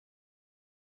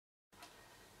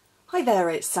Hi there,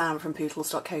 it's Sam from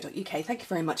poodles.co.uk. Thank you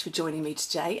very much for joining me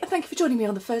today, and thank you for joining me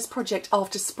on the first project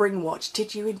after Spring Watch.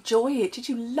 Did you enjoy it? Did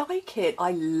you like it?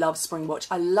 I love Spring Watch.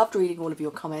 I loved reading all of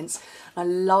your comments. I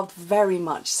loved very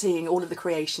much seeing all of the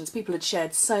creations. People had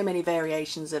shared so many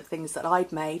variations of things that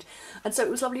I'd made, and so it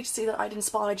was lovely to see that I'd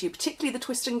inspired you, particularly the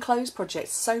twist and close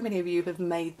projects. So many of you have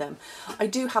made them. I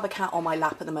do have a cat on my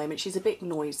lap at the moment. She's a bit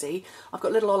noisy. I've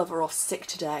got little Oliver off sick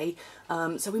today,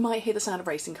 so we might hear the sound of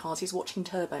racing cars. He's watching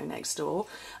Turbo next door.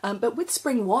 But with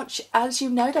Spring Watch, as you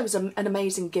know, there was an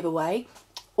amazing giveaway.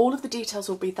 All of the details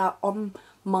will be that on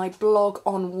my blog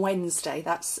on Wednesday.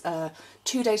 That's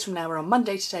 2 days from now. We're on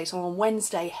Monday today, so on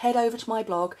Wednesday head over to my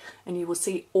blog and you will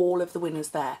see all of the winners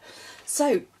there.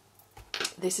 So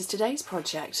this is today's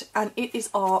project, and it is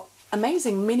our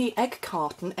amazing mini egg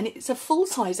carton, and it's a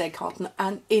full-size egg carton,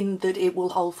 and in that it will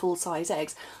hold full-size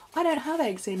eggs. I don't have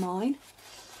eggs in mine.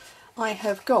 I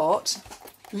have got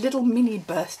little mini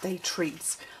birthday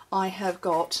treats. I have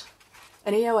got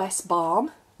an EOS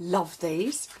balm, love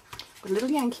these. Got a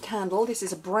little Yankee candle. This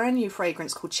is a brand new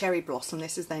fragrance called Cherry Blossom.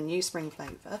 This is their new spring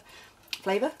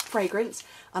fragrance.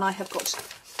 And I have got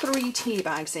 3 tea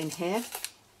bags in here,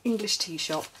 English tea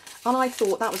shop. And I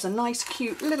thought that was a nice,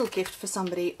 cute little gift for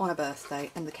somebody on a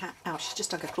birthday. And the cat, ow, she's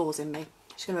just dug her claws in me.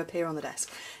 She's going to appear on the desk.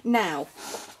 Now,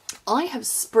 I have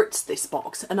spritzed this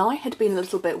box, and I had been a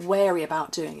little bit wary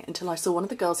about doing it until I saw one of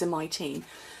the girls in my team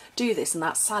do this, and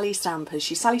that's Sally Stampers.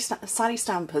 She's Sally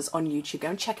Stampers on YouTube. Go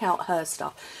and check out her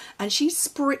stuff. And she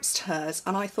spritzed hers,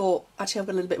 and I thought, actually, I've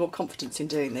got a little bit more confidence in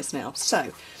doing this now.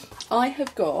 So I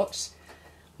have got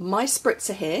my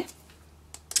spritzer here.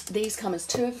 These come as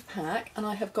 2 of a pack, and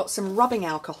I have got some rubbing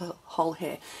alcohol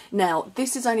here. Now,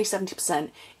 this is only 70%.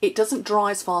 It doesn't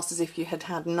dry as fast as if you had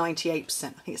 98%.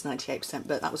 I think it's 98%,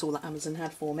 but that was all that Amazon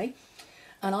had for me.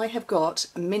 And I have got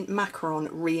a mint macaron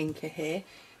re-inker here,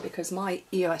 because my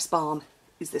EOS balm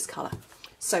is this colour.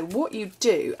 So what you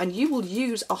do, and you will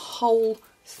use a whole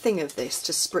thing of this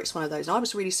to spritz one of those. And I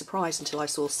was really surprised until I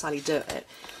saw Sally do it.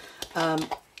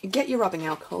 Get your rubbing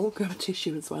alcohol, grab a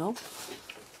tissue as well.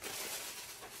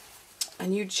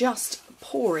 And you just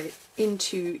pour it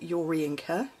into your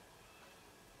re-inker.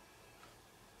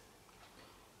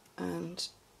 And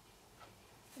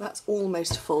that's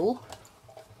almost full.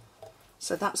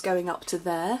 So that's going up to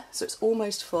there. So it's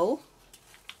almost full.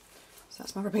 So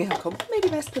that's my rubbing alcohol. Maybe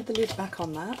best put the lid back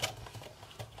on that.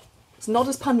 It's not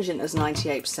as pungent as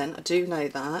 98%, I do know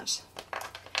that.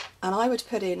 And I would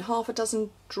put in half a dozen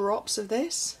drops of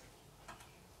this.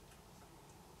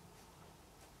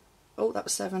 Oh, that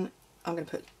was 7. I'm going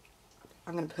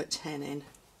to put 10 in.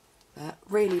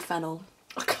 Really fennel.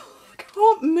 I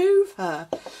can't move her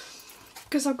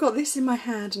because I've got this in my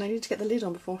hand and I need to get the lid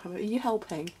on beforehand. Are you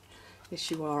helping? Yes,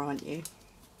 you are, aren't you?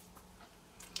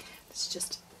 Let's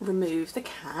just remove the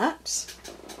cat.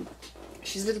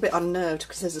 She's a little bit unnerved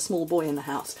because there's a small boy in the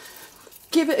house.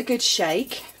 Give it a good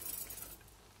shake.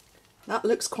 That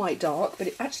looks quite dark, but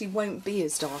it actually won't be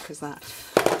as dark as that.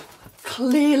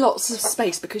 Clear lots of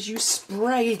space because you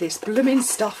spray this blooming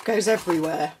stuff goes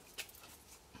everywhere.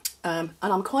 And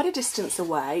I'm quite a distance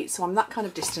away, so I'm that kind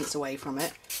of distance away from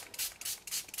it.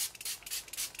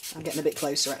 I'm getting a bit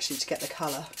closer actually to get the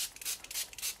colour.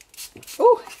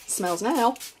 Oh, it smells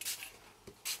now.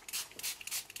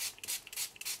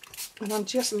 And I'm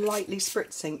just lightly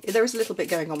spritzing. There is a little bit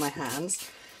going on my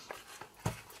hands.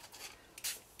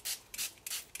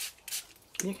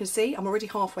 You can see I'm already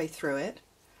halfway through it.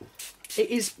 It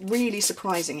is really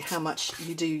surprising how much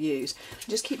you do use.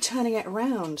 Just keep turning it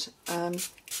around.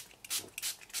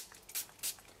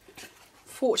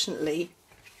 Fortunately,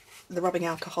 the rubbing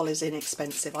alcohol is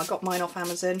inexpensive. I got mine off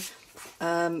Amazon.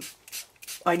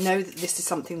 I know that this is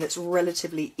something that's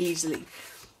relatively easily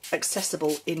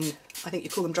accessible in, I think you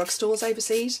call them drugstores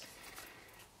overseas.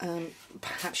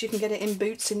 Perhaps you can get it in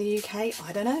Boots in the UK.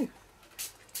 I don't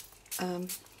know.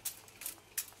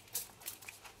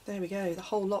 There we go, the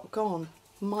whole lot gone.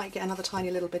 Might get another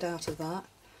tiny little bit out of that.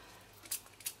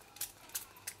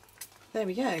 There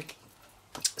we go.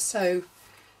 So,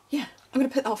 yeah, I'm going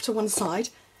to put that off to one side.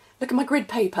 Look at my grid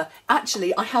paper.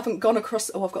 Actually, I haven't gone across,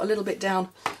 oh, I've got a little bit down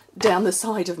the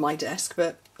side of my desk,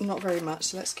 but not very much.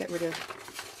 So let's get rid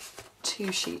of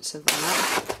 2 sheets of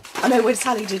that. I know when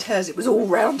Sally did hers, it was all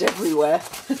round everywhere.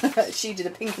 She did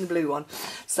a pink and blue one.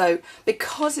 So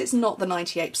because it's not the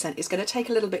 98%, it's going to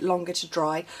take a little bit longer to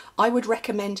dry. I would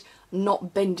recommend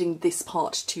not bending this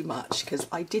part too much because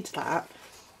I did that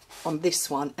on this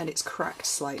one and it's cracked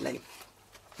slightly.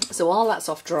 So while that's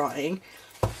off drying,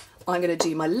 I'm going to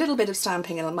do my little bit of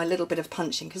stamping and my little bit of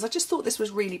punching because I just thought this was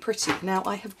really pretty. Now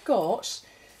I have got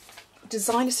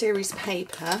designer series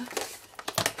paper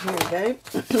Here we go.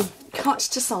 Cut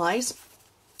to size.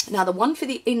 Now the one for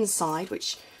the inside,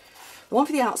 the one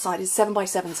for the outside is 7 by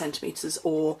 7 centimetres,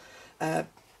 or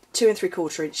 2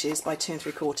 3/4 inches by 2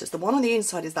 3/4. The one on the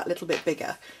inside is that little bit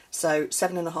bigger, so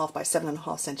 7.5 by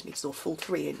 7.5 centimetres, or full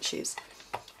 3 inches.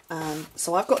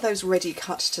 So I've got those ready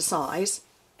cut to size.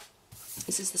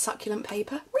 This is the succulent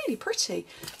paper, really pretty,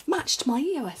 matched my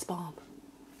EOS balm.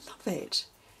 Love it.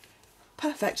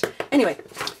 Perfect. Anyway,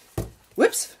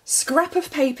 whoops, scrap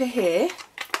of paper here.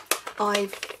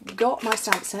 I've got my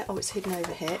stamp set. Oh, it's hidden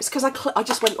over here. It's because I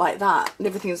just went like that and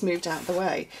everything has moved out of the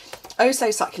way. Oh,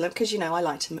 so succulent, because you know I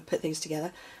like to put things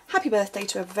together. Happy birthday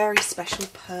to a very special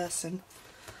person.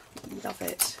 Love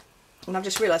it. And I've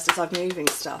just realised as I'm moving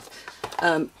stuff,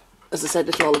 as I said,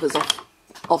 little Oliver's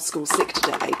off school sick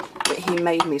today, but he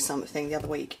made me something the other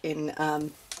week in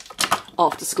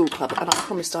after school club, and I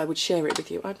promised I would share it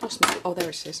with you. I lost my, oh there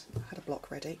it is, I had a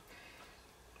block ready.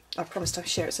 I promised I'd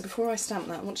share it, so before I stamp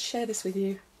that I want to share this with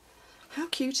you. How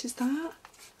cute is that?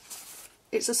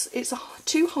 It's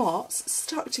two hearts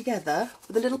stuck together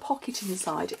with a little pocket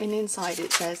inside, and inside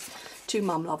it says, "To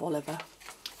Mum, love, Oliver."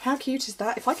 How cute is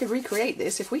that? If I could recreate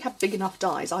this, if we had big enough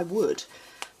dies, I would.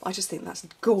 I just think that's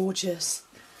gorgeous.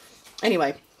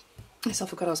 Anyway, yes, I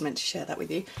forgot I was meant to share that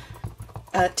with you.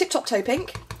 Tip Top Toe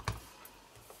Pink.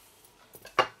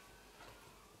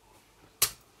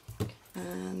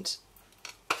 And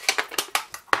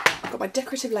I've got my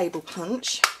decorative label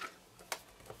punch.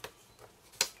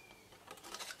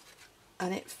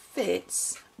 And it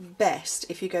fits best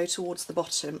if you go towards the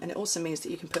bottom, and it also means that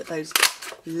you can put those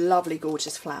lovely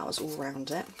gorgeous flowers all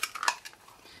around it.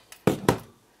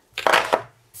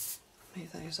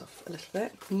 Move those off a little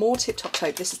bit. More Tip Top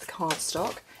Tape. This is the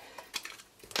cardstock,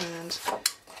 and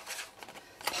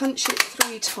punch it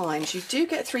 3 times. You do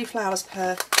get 3 flowers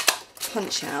per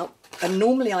punch out, and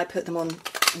normally I put them on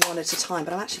one at a time,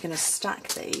 but I'm actually going to stack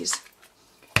these.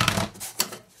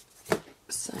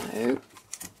 So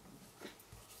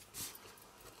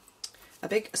a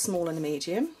big, a small and a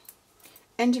medium.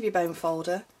 End of your bone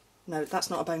folder. No, that's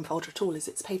not a bone folder at all, is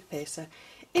it? It's paper piercer.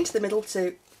 Into the middle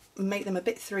to make them a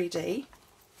bit 3D.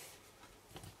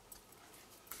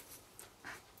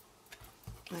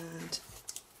 And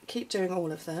keep doing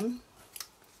all of them.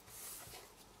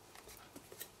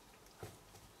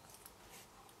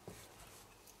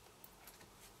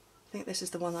 I think this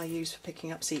is the one I use for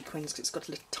picking up sequins, because it's got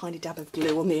a little tiny dab of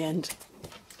glue on the end.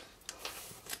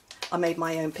 I made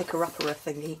my own picker-upper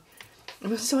thingy,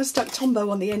 so I stuck Tombow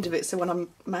on the end of it, so when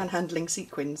I'm manhandling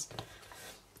sequins.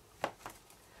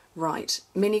 Right,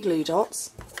 mini glue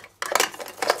dots.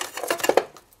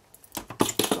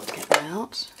 Got to get them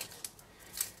out.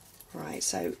 Right,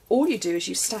 so all you do is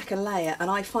you stack a layer, and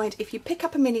I find if you pick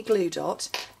up a mini glue dot,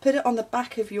 put it on the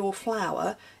back of your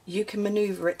flower, you can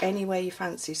manoeuvre it any way you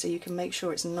fancy, so you can make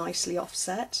sure it's nicely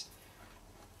offset.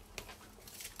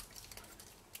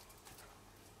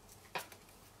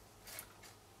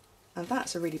 And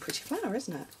that's a really pretty flower,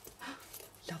 isn't it?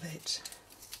 Love it.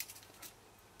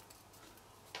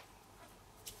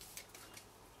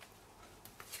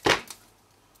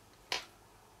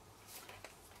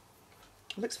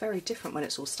 It looks very different when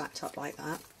it's all stacked up like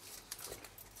that.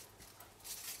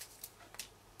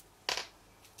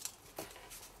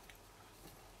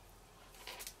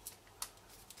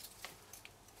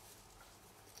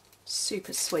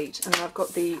 Super sweet. And I've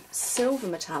got the silver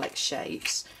metallic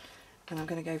shapes, and I'm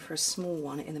going to go for a small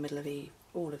one in the middle of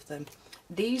all of them.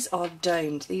 These are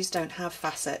domed. These don't have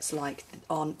facets like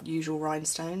on usual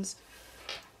rhinestones.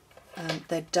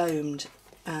 They're domed,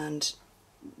 and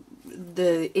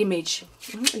the image,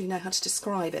 I don't really know how to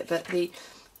describe it, but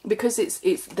because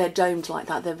they're domed like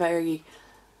that, they're very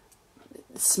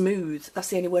smooth. That's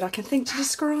the only word I can think to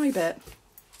describe it.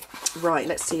 Right,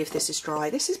 let's see if this is dry.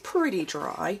 This is pretty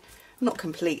dry, not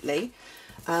completely.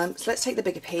 So let's take the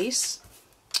bigger piece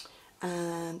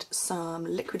and some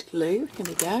liquid glue. Here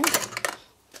we go.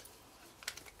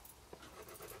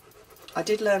 I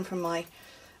did learn from my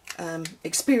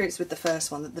experience with the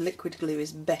first one that the liquid glue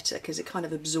is better because it kind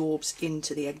of absorbs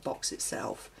into the egg box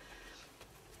itself,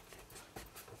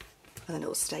 and then it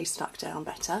will stay stuck down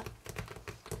better.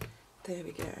 There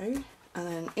we go. And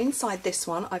then inside this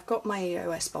one I've got my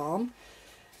EOS balm.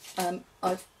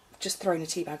 I've just thrown a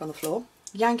tea bag on the floor.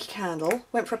 Yankee Candle,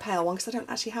 went for a pale one because I don't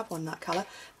actually have one that colour.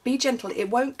 Be gentle, it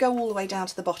won't go all the way down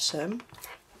to the bottom,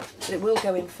 but it will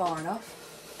go in far enough.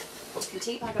 The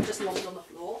tea bag I've just lobbed on the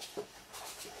floor.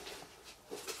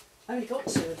 Only got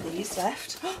 2 of these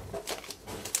left.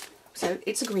 So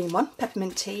it's a green one,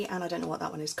 peppermint tea, and I don't know what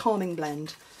that one is, calming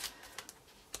blend.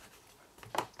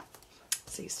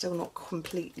 See, still not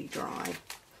completely dry.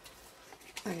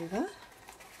 Over.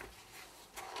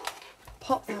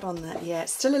 pop that on there. Yeah,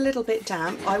 it's still a little bit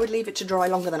damp. I would leave it to dry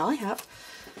longer than I have.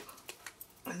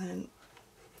 And then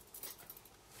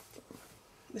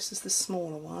this is the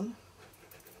smaller one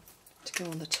to go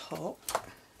on the top.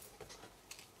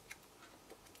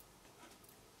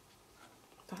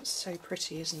 That's so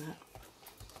pretty, isn't it?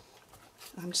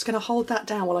 I'm just going to hold that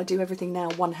down while I do everything now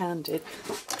one-handed.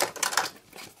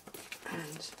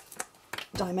 And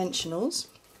dimensionals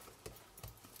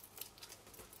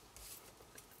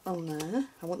on there.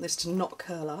 I want this to not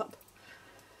curl up.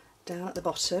 Down at the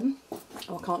bottom.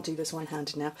 Oh, I can't do this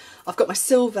one-handed now. I've got my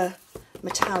silver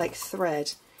metallic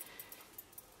thread,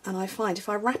 and I find if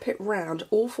I wrap it round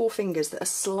all 4 fingers that are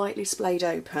slightly splayed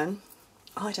open,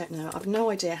 I don't know, I've no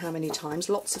idea how many times,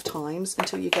 lots of times,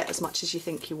 until you get as much as you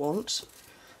think you want.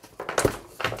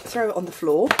 Throw it on the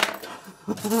floor.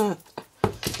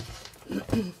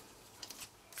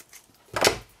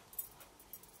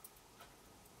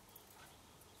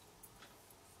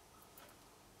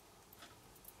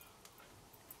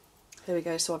 There we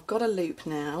go, so I've got a loop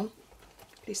now.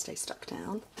 Please stay stuck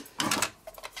down.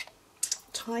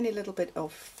 Tiny little bit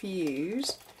of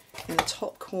fuse in the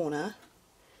top corner,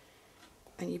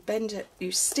 and you bend it,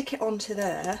 you stick it onto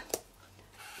there.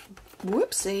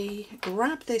 Whoopsie,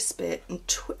 grab this bit, and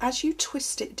as you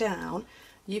twist it down,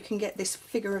 you can get this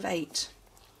figure of 8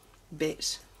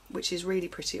 bit, which is really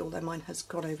pretty, although mine has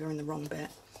got over in the wrong bit.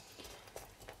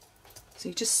 So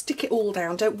you just stick it all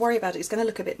down, don't worry about it, it's going to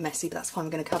look a bit messy, but that's fine,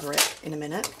 we're going to cover it in a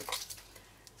minute.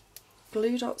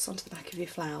 Glue dots onto the back of your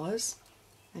flowers,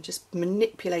 and just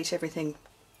manipulate everything,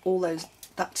 all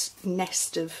that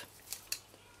nest of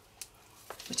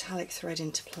metallic thread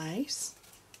into place.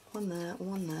 One there,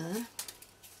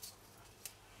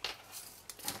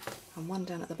 and one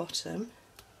down at the bottom.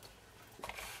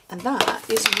 And that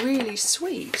is really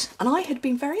sweet. And I had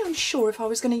been very unsure if I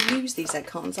was going to use these egg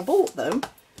cartons. I bought them,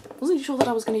 wasn't sure that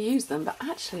I was going to use them, but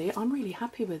actually I'm really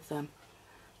happy with them.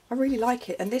 I really like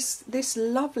it. And this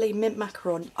lovely mint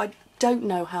macaron, I don't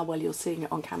know how well you're seeing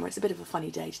it on camera. It's a bit of a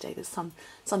funny day today. There's sun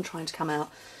trying to come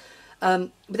out.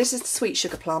 But this is the sweet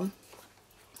sugar plum,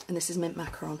 and this is mint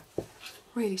macaron.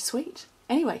 Really sweet.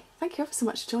 Anyway, thank you ever so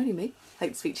much for joining me.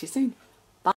 Hope to speak to you soon.